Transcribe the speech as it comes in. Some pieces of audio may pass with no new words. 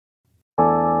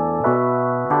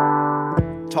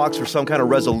Talks for some kind of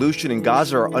resolution in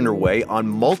Gaza are underway on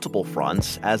multiple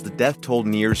fronts as the death toll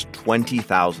nears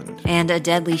 20,000. And a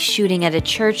deadly shooting at a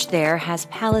church there has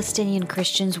Palestinian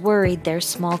Christians worried their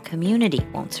small community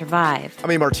won't survive.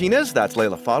 I'm Martinez, that's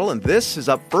Leila Fadel, and this is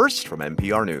Up First from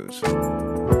NPR News.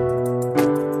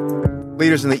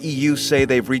 Leaders in the EU say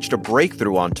they've reached a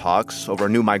breakthrough on talks over a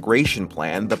new migration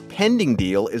plan. The pending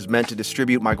deal is meant to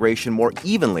distribute migration more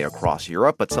evenly across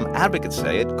Europe, but some advocates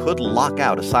say it could lock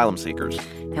out asylum seekers.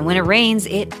 And when it rains,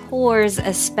 it pours,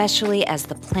 especially as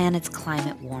the planet's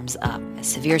climate warms up. As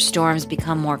severe storms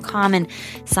become more common,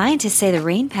 scientists say the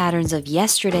rain patterns of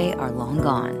yesterday are long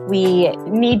gone. We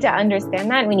need to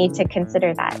understand that. We need to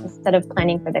consider that instead of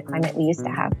planning for the climate we used to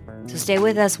have. So stay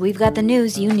with us. We've got the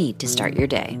news you need to start your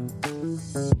day.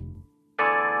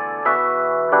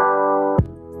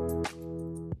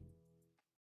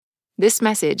 This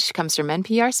message comes from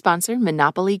NPR sponsor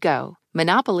Monopoly Go.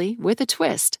 Monopoly with a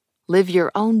twist. Live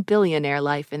your own billionaire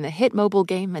life in the hit mobile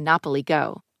game Monopoly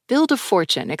Go. Build a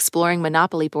fortune exploring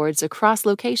Monopoly boards across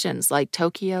locations like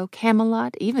Tokyo,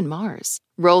 Camelot, even Mars.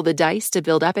 Roll the dice to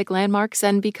build epic landmarks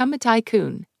and become a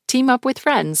tycoon. Team up with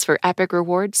friends for epic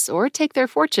rewards or take their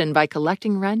fortune by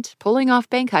collecting rent, pulling off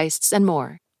bank heists, and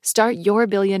more. Start your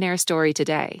billionaire story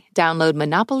today. Download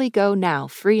Monopoly Go now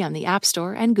free on the App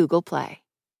Store and Google Play.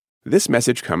 This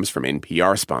message comes from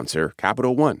NPR sponsor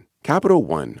Capital One. Capital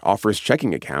One offers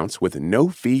checking accounts with no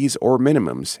fees or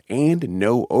minimums and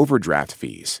no overdraft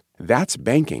fees. That's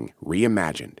banking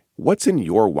reimagined. What's in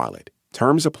your wallet?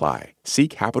 Terms apply. See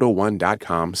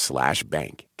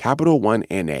CapitalOne.com/bank. Capital One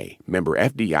N.A. Member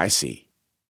FDIC.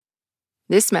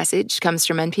 This message comes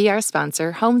from NPR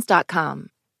sponsor Homes.com.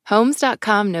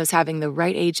 Homes.com knows having the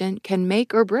right agent can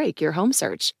make or break your home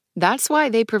search. That's why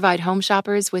they provide home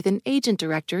shoppers with an agent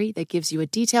directory that gives you a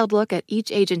detailed look at each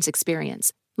agent's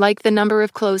experience, like the number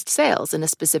of closed sales in a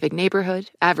specific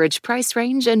neighborhood, average price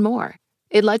range, and more.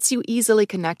 It lets you easily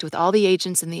connect with all the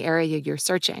agents in the area you're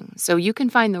searching, so you can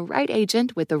find the right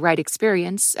agent with the right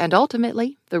experience and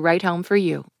ultimately the right home for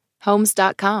you.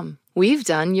 Homes.com. We've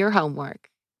done your homework.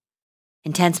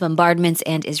 Intense bombardments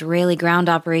and Israeli ground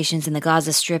operations in the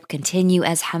Gaza Strip continue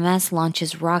as Hamas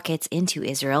launches rockets into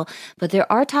Israel, but there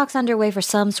are talks underway for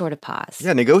some sort of pause.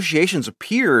 Yeah, negotiations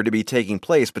appear to be taking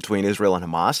place between Israel and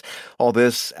Hamas. All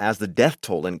this as the death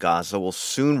toll in Gaza will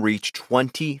soon reach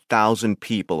 20,000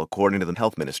 people, according to the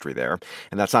health ministry there.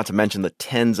 And that's not to mention the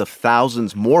tens of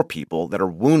thousands more people that are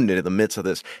wounded in the midst of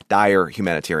this dire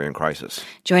humanitarian crisis.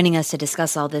 Joining us to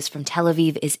discuss all this from Tel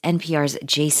Aviv is NPR's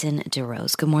Jason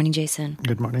DeRose. Good morning, Jason.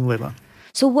 Good morning, Leila.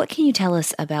 So what can you tell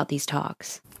us about these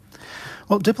talks?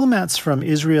 Well, diplomats from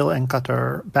Israel and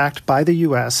Qatar, backed by the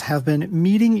U.S., have been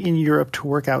meeting in Europe to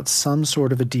work out some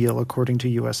sort of a deal, according to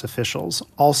U.S. officials.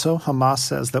 Also, Hamas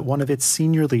says that one of its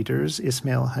senior leaders,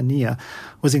 Ismail Haniyeh,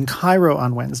 was in Cairo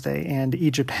on Wednesday, and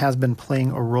Egypt has been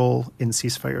playing a role in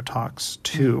ceasefire talks,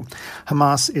 too.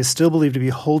 Hamas is still believed to be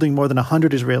holding more than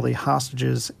 100 Israeli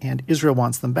hostages, and Israel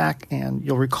wants them back. And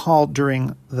you'll recall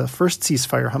during the first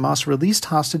ceasefire, Hamas released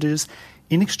hostages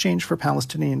in exchange for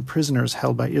Palestinian prisoners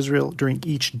held by Israel during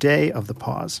each day of the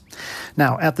pause.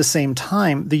 Now, at the same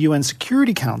time, the UN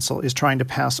Security Council is trying to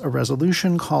pass a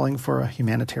resolution calling for a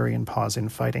humanitarian pause in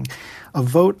fighting. A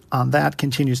vote on that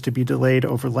continues to be delayed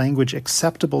over language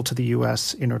acceptable to the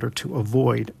U.S. in order to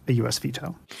avoid a U.S.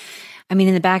 veto. I mean,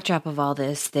 in the backdrop of all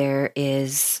this, there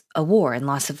is a war and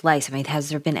loss of life. I mean, has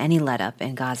there been any let-up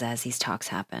in Gaza as these talks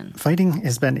happen? Fighting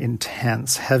has been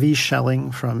intense. Heavy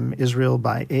shelling from Israel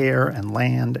by air and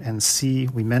land and sea.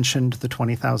 We mentioned the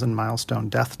 20,000 milestone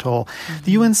death toll. Mm-hmm.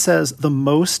 The UN says the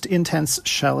most intense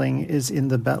shelling is in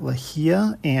the Bet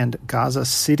Lahia and Gaza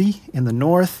City in the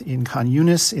north, in Khan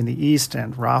Yunis in the east,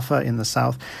 and Rafah in the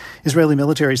south. Israeli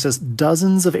military says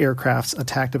dozens of aircrafts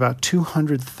attacked about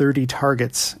 230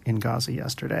 targets in Gaza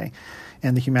yesterday.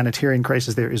 And the humanitarian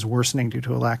crisis there is worsening due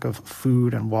to a lack of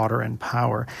food and water and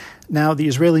power. Now, the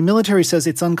Israeli military says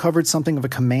it's uncovered something of a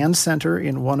command center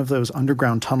in one of those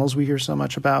underground tunnels we hear so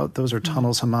much about. Those are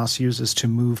tunnels Hamas uses to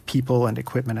move people and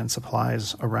equipment and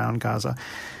supplies around Gaza.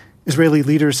 Israeli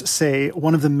leaders say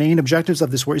one of the main objectives of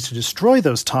this war is to destroy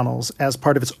those tunnels as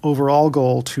part of its overall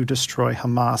goal to destroy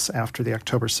Hamas after the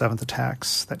October 7th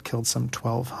attacks that killed some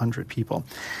 1,200 people.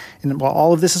 And while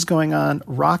all of this is going on,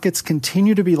 rockets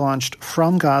continue to be launched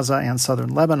from Gaza and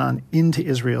southern Lebanon into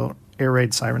Israel. Air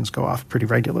raid sirens go off pretty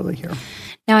regularly here.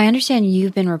 Now, I understand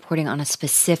you've been reporting on a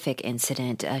specific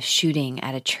incident, a shooting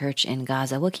at a church in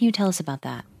Gaza. What can you tell us about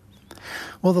that?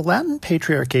 Well, the Latin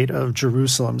Patriarchate of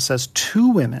Jerusalem says 2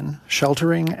 women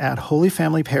sheltering at Holy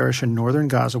Family Parish in northern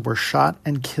Gaza were shot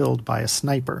and killed by a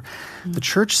sniper. The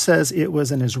church says it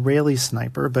was an Israeli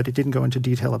sniper, but it didn't go into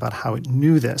detail about how it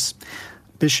knew this.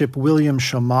 Bishop William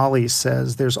Shomali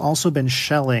says there's also been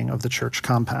shelling of the church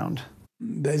compound.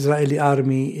 The Israeli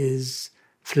army is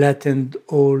flattened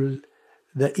all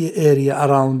the area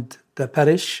around the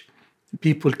parish.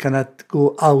 People cannot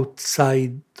go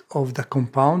outside of the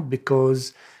compound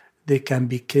because they can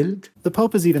be killed. The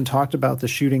Pope has even talked about the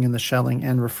shooting and the shelling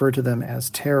and referred to them as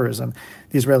terrorism.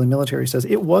 The Israeli military says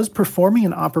it was performing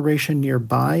an operation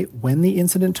nearby when the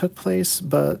incident took place,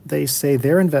 but they say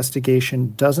their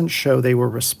investigation doesn't show they were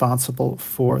responsible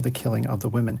for the killing of the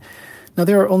women. Now,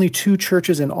 there are only 2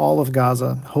 churches in all of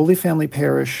Gaza. Holy Family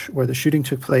Parish, where the shooting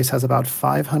took place, has about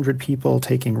 500 people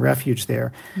taking refuge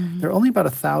there. There are only about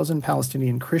 1,000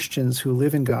 Palestinian Christians who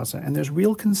live in Gaza, and there's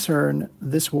real concern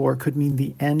this war could mean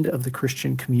the end of the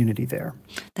Christian community there.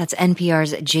 That's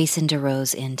NPR's Jason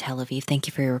DeRose in Tel Aviv. Thank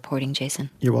you for your reporting, Jason.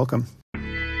 You're welcome.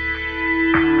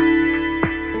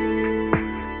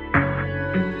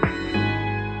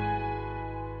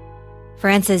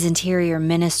 France's interior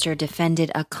minister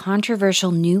defended a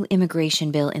controversial new immigration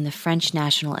bill in the French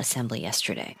National Assembly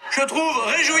yesterday. Je trouve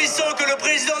réjouissant que le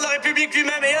président de la République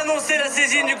lui-même ait annoncé la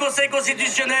saisine du Conseil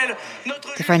constitutionnel.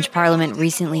 The French parliament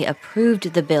recently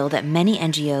approved the bill that many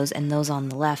NGOs and those on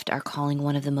the left are calling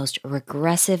one of the most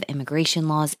regressive immigration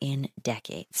laws in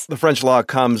decades. The French law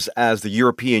comes as the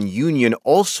European Union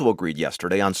also agreed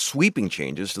yesterday on sweeping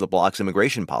changes to the bloc's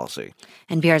immigration policy.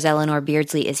 NPR's Eleanor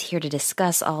Beardsley is here to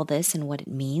discuss all this and what it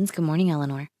means. Good morning,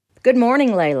 Eleanor. Good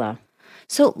morning, Layla.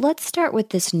 So let's start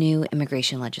with this new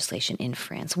immigration legislation in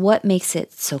France. What makes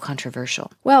it so controversial?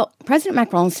 Well, President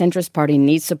Macron's centrist party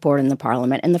needs support in the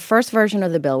parliament, and the first version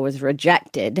of the bill was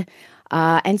rejected.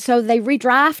 And so they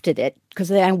redrafted it because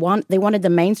they wanted the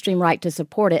mainstream right to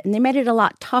support it, and they made it a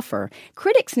lot tougher.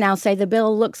 Critics now say the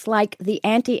bill looks like the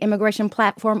anti-immigration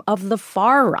platform of the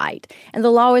far right, and the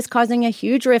law is causing a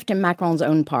huge rift in Macron's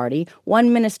own party.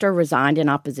 One minister resigned in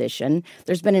opposition.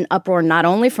 There's been an uproar not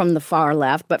only from the far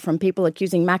left, but from people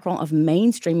accusing Macron of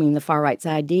mainstreaming the far right's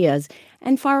ideas.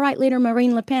 And far-right leader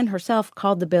Marine Le Pen herself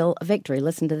called the bill a victory.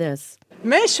 Listen to this.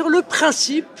 Mais sur le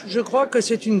principe, je crois que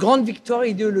c'est une grande victoire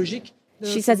idéologique.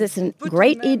 She says it's a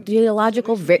great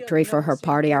ideological victory for her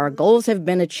party. Our goals have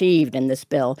been achieved in this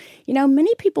bill. You know,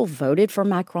 many people voted for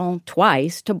Macron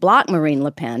twice to block Marine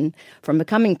Le Pen from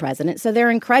becoming president, so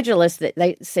they're incredulous that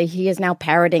they say he is now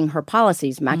parroting her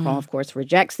policies. Macron, of course,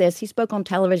 rejects this. He spoke on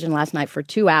television last night for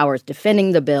 2 hours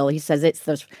defending the bill. He says it's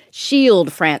the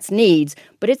shield France needs,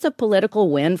 but it's a political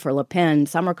win for Le Pen.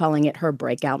 Some are calling it her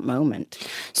breakout moment.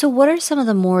 So what are some of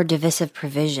the more divisive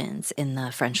provisions in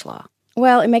the French law?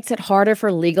 Well, it makes it harder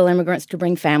for legal immigrants to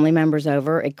bring family members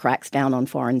over. It cracks down on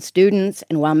foreign students.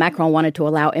 And while Macron wanted to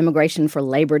allow immigration for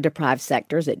labor-deprived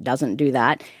sectors, it doesn't do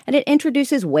that. And it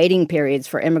introduces waiting periods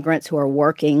for immigrants who are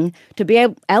working to be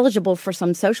eligible for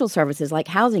some social services like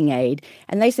housing aid.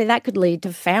 And they say that could lead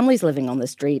to families living on the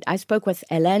street. I spoke with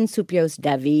Hélène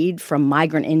Soupios-David from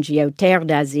migrant NGO Terre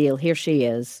d'Asile. Here she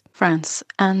is. France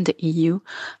and the EU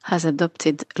has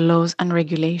adopted laws and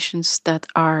regulations that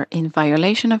are in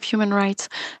violation of human rights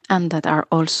and that are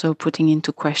also putting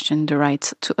into question the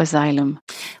right to asylum.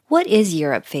 What is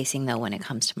Europe facing, though, when it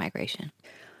comes to migration?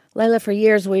 Layla, for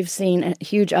years we've seen a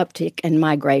huge uptick in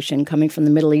migration coming from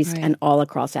the Middle East and all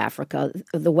across Africa.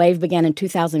 The wave began in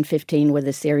 2015 with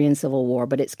the Syrian civil war,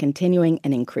 but it's continuing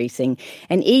and increasing.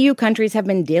 And EU countries have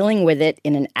been dealing with it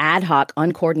in an ad hoc,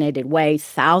 uncoordinated way.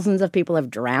 Thousands of people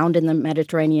have drowned in the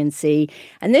Mediterranean Sea.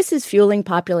 And this is fueling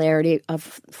popularity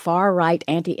of far-right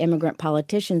anti-immigrant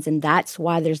politicians, and that's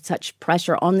why there's such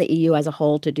pressure on the EU as a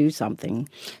whole to do something.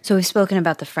 So we've spoken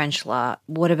about the French law.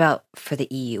 What about for the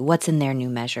EU? What's in their new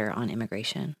measure on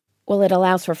immigration? Well, it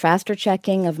allows for faster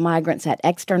checking of migrants at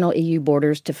external EU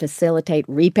borders to facilitate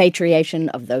repatriation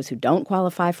of those who don't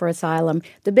qualify for asylum.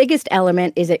 The biggest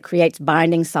element is it creates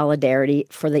binding solidarity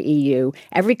for the EU.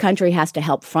 Every country has to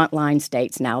help frontline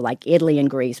states now, like Italy and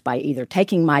Greece, by either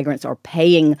taking migrants or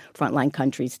paying frontline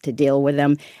countries to deal with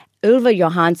them. Ylva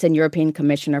Johansson, European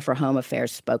Commissioner for Home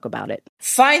Affairs, spoke about it.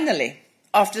 Finally,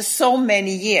 after so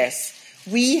many years,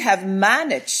 we have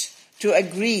managed to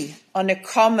agree on a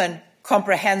common,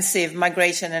 comprehensive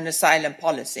migration and asylum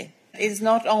policy. It's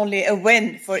not only a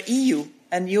win for EU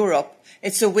and Europe,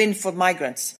 it's a win for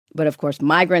migrants. But of course,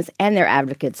 migrants and their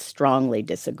advocates strongly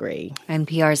disagree.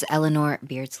 NPR's Eleanor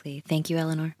Beardsley. Thank you,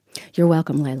 Eleanor. You're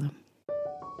welcome, Layla.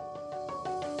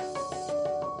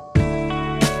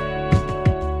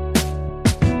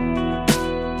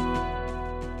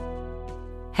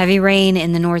 Heavy rain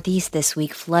in the Northeast this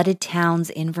week flooded towns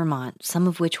in Vermont, some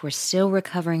of which were still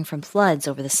recovering from floods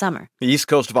over the summer. The east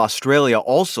coast of Australia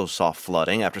also saw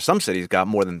flooding after some cities got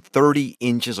more than 30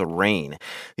 inches of rain.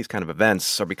 These kind of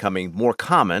events are becoming more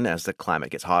common as the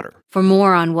climate gets hotter. For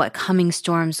more on what coming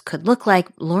storms could look like,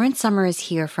 Lauren Sommer is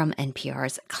here from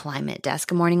NPR's Climate Desk.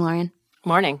 Good morning, Lauren.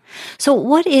 Morning. So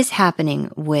what is happening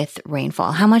with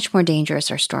rainfall? How much more dangerous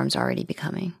are storms already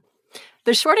becoming?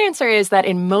 The short answer is that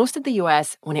in most of the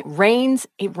U.S., when it rains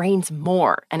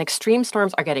more, and extreme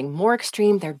storms are getting more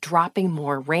extreme. They're dropping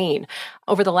more rain.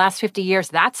 Over the last 50 years,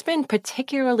 that's been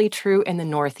particularly true in the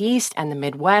Northeast and the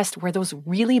Midwest, where those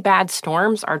really bad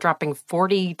storms are dropping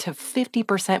 40 to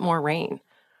 50% more rain.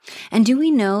 And do we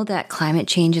know that climate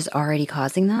change is already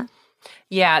causing that?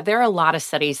 Yeah, there are a lot of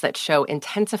studies that show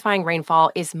intensifying rainfall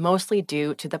is mostly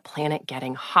due to the planet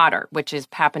getting hotter, which is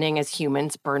happening as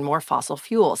humans burn more fossil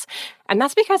fuels. And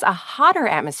that's because a hotter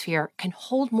atmosphere can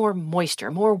hold more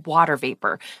moisture, more water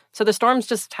vapor. So the storms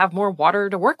just have more water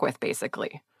to work with,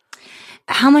 basically.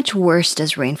 How much worse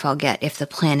does rainfall get if the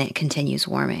planet continues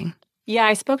warming? Yeah,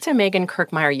 I spoke to Megan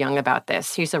Kirkmeyer-Young about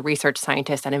this. She's a research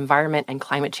scientist at Environment and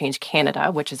Climate Change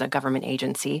Canada, which is a government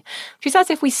agency. She says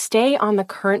if we stay on the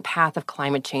current path of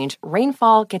climate change,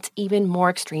 rainfall gets even more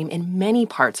extreme in many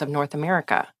parts of North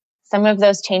America. Some of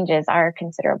those changes are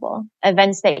considerable.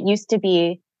 Events that used to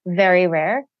be very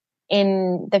rare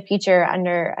in the future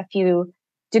under a few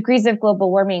degrees of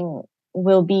global warming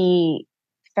will be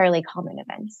fairly common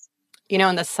events. You know,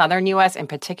 in the southern U.S. in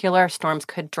particular, storms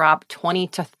could drop 20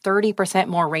 to 30%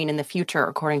 more rain in the future,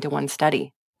 according to one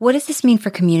study. What does this mean for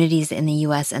communities in the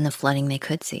U.S. and the flooding they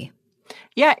could see?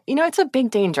 Yeah, you know, it's a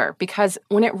big danger because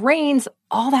when it rains,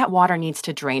 all that water needs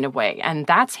to drain away, and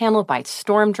that's handled by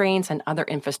storm drains and other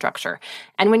infrastructure.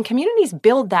 And when communities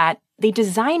build that, they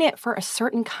design it for a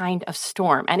certain kind of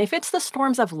storm. And if it's the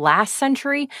storms of last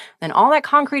century, then all that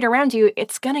concrete around you,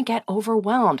 it's going to get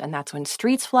overwhelmed. And that's when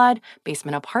streets flood,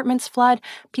 basement apartments flood,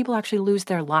 people actually lose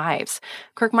their lives.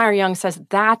 Kirkmeyer-Young says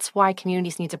that's why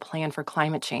communities need to plan for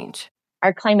climate change.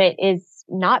 Our climate is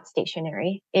not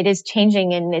stationary. It is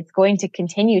changing and it's going to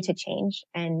continue to change.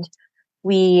 And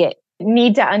we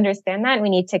need to understand that.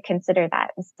 We need to consider that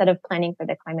instead of planning for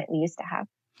the climate we used to have.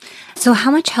 So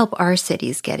how much help are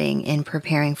cities getting in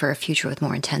preparing for a future with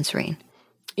more intense rain?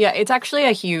 Yeah, it's actually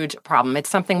a huge problem. It's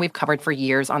something we've covered for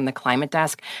years on the Climate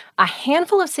Desk. A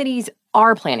handful of cities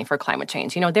are planning for climate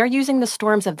change. You know, they're using the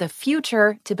storms of the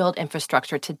future to build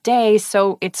infrastructure today,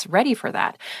 so it's ready for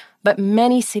that. But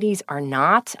many cities are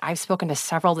not. I've spoken to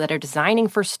several that are designing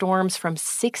for storms from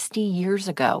 60 years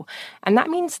ago, and that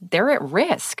means they're at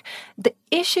risk. The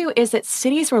issue is that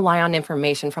cities rely on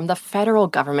information from the federal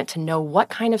government to know what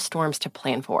kind of storms to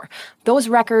plan for. Those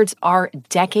records are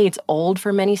decades old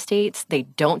for many states. They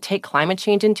don't take climate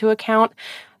change into account.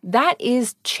 That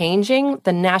is changing.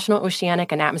 The National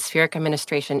Oceanic and Atmospheric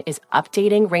Administration is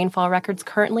updating rainfall records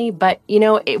currently, but, you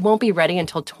know, it won't be ready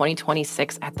until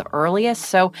 2026 at the earliest.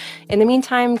 So in the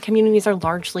meantime, communities are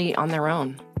largely on their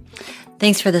own.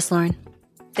 Thanks for this, Lauren.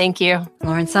 Thank you.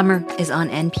 Lauren Sommer is on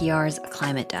NPR's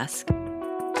Climate Desk.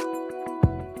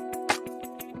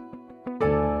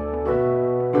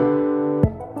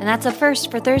 And that's Up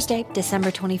First for Thursday, December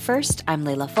 21st. I'm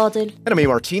Leila Fadel. And I'm Amy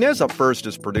Martinez. Up First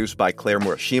is produced by Claire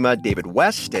Murashima, David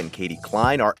West, and Katie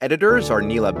Klein. Our editors are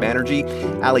Neela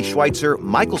Banerjee, Ali Schweitzer,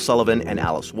 Michael Sullivan, and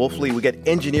Alice Wolfley. We get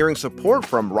engineering support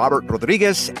from Robert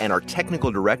Rodriguez, and our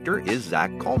technical director is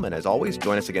Zach Coleman. As always,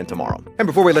 join us again tomorrow. And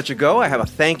before we let you go, I have a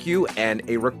thank you and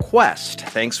a request.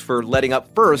 Thanks for letting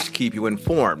Up First keep you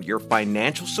informed. Your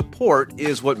financial support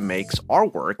is what makes our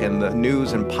work and the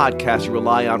news and podcasts you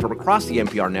rely on from across the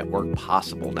NPR network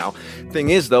possible. Now, thing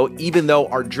is, though, even though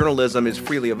our journalism is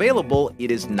freely available,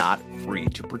 it is not free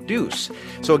to produce.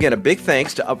 So again, a big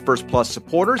thanks to Up First Plus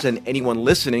supporters and anyone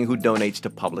listening who donates to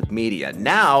public media.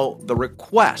 Now, the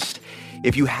request.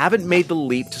 If you haven't made the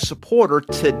leap to supporter,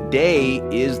 today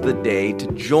is the day to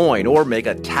join or make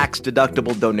a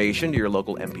tax-deductible donation to your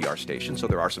local NPR station. So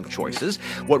there are some choices.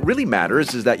 What really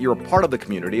matters is that you're a part of the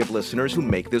community of listeners who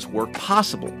make this work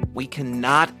possible. We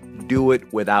cannot do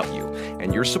it without you.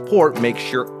 And your support makes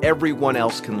sure everyone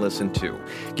else can listen too.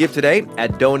 Give today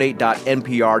at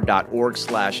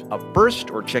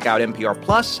donate.npr.org/upfirst or check out NPR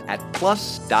Plus at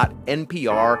plus.npr.org.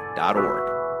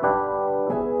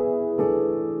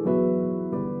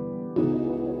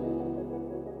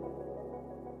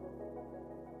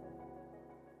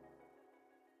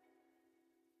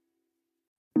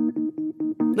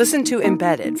 Listen to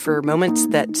Embedded for moments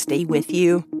that stay with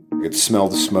you. I could smell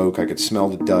the smoke. I could smell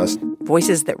the dust.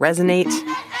 Voices that resonate.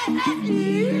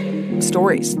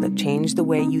 Stories that change the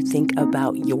way you think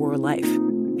about your life.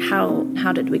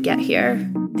 How did we get here?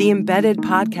 The Embedded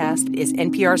podcast is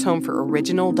NPR's home for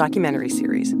original documentary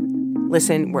series.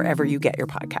 Listen wherever you get your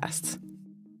podcasts.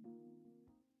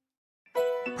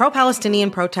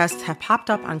 Pro-Palestinian protests have popped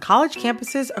up on college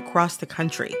campuses across the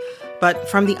country. But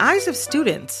from the eyes of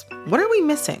students, what are we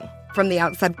missing? From the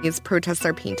outside, these protests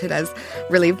are painted as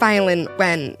really violent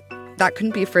when that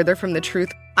couldn't be further from the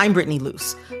truth. I'm Brittany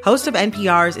Luce, host of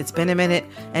NPR's It's Been a Minute,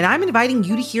 and I'm inviting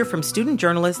you to hear from student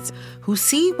journalists who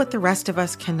see what the rest of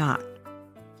us cannot.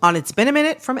 On It's Been a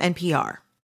Minute from NPR.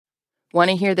 Want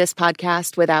to hear this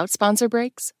podcast without sponsor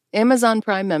breaks? Amazon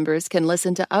Prime members can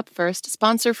listen to Up First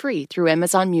sponsor-free through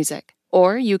Amazon Music.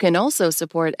 Or you can also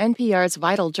support NPR's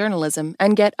vital journalism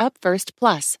and get Up First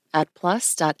Plus at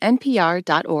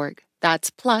plus.npr.org. That's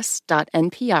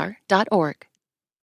plus.npr.org.